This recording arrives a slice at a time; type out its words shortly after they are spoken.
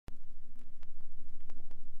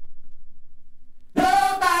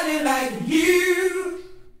like you.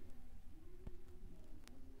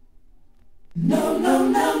 No, no,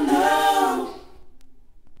 no, no.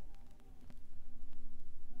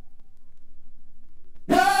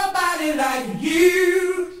 Nobody like you.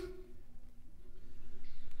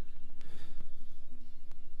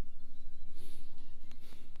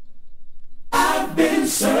 I've been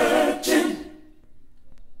searching.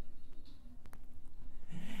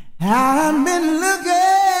 I've been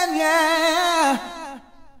looking, yeah.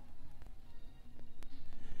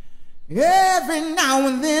 Every now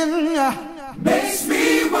and then Makes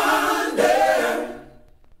me wonder.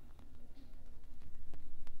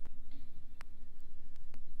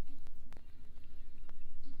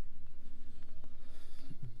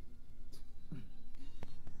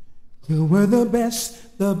 you were the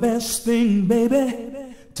best thing,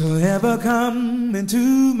 baby, to ever come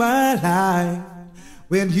into my life.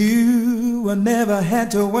 When you never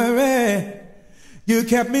had to worry, you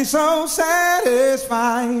kept me so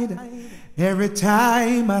satisfied. Every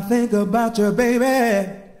time I think about you, baby,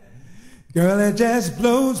 girl, it just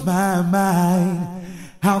blows my mind.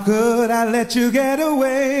 How could I let you get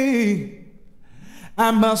away?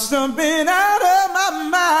 I must have been out of my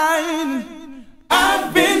mind.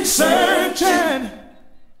 I've been searching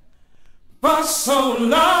for so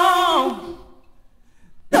long.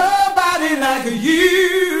 Nobody like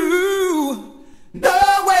you,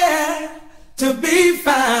 nowhere to be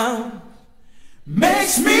found.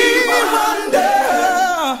 Makes me wonder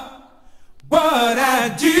what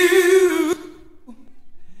I'd do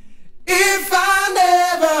if I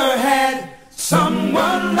never had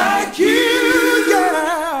someone like you.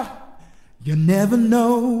 Yeah. You never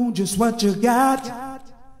know just what you got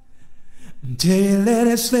until you let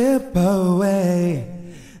it slip away.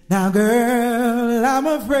 Now, girl, I'm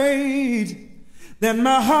afraid that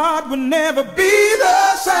my heart will never be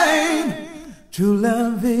the same. True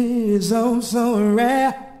love is oh so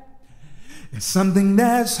rare. It's something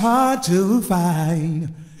that's hard to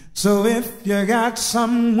find. So if you got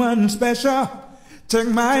someone special, take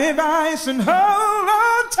my advice and hold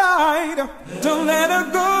on tight. Don't let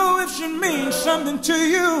her go if she means something to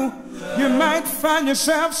you. You might find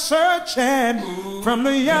yourself searching from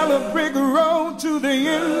the yellow brick road to the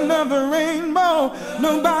end of the rainbow.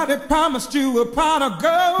 Nobody promised you a pot of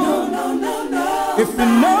gold. No, no, no, no. If you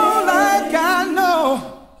know like I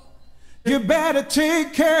know, you better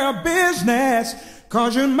take care of business,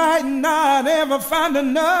 'cause you might not ever find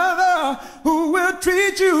another who will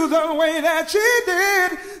treat you the way that she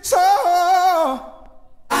did. So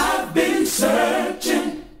I've been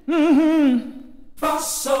searching for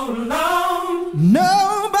so long.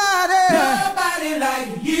 Nobody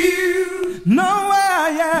like you. Nowhere,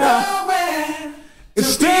 yeah. Nowhere It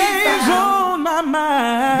stays on my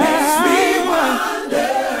mind. Makes me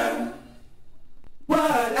wonder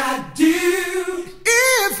what I'd do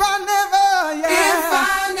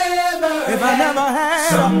if I never had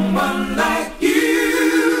someone like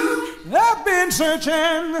you. I've been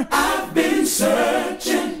searching. I've been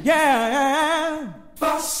searching, Yeah.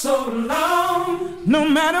 for so long. No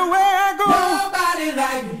matter where I go, Nobody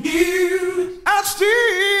like you. I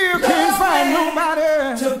still can't find nobody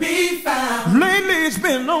To be found. Lately it's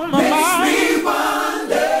been on my Makes mind. me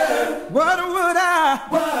wonder What would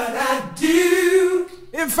what I'd do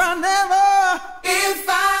if I never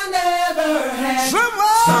had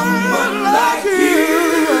someone like you?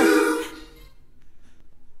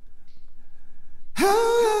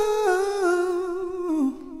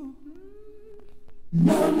 Oh.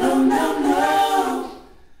 No, no, no, no.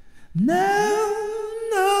 No,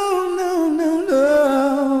 no, no, no,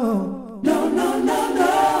 no. No, no, no,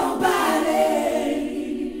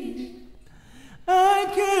 nobody. I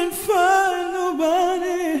can't find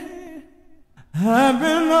nobody. I've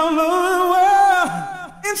been all over the world,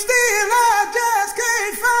 and still I just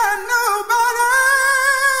can't find nobody.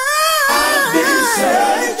 I've been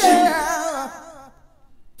searching, yeah,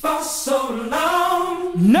 for so long.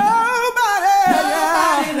 nobody,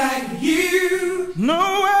 Nobody like you.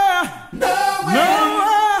 nowhere,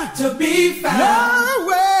 Nowhere to be found.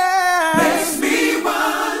 nowhere. Makes me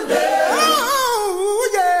wonder Oh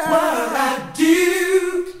yeah, what I'd do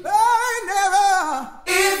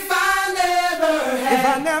if I never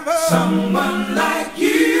had someone like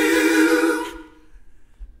you.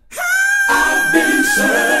 I've been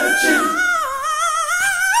searching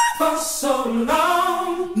for so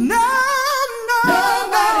long.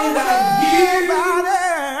 Nobody like you.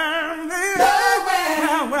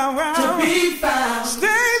 Nowhere to be found.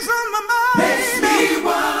 Stays on my mind. Makes me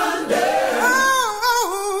wonder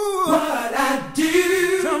what I'd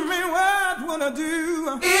do Tell me what would I do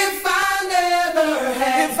if I never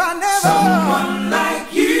had if I never someone like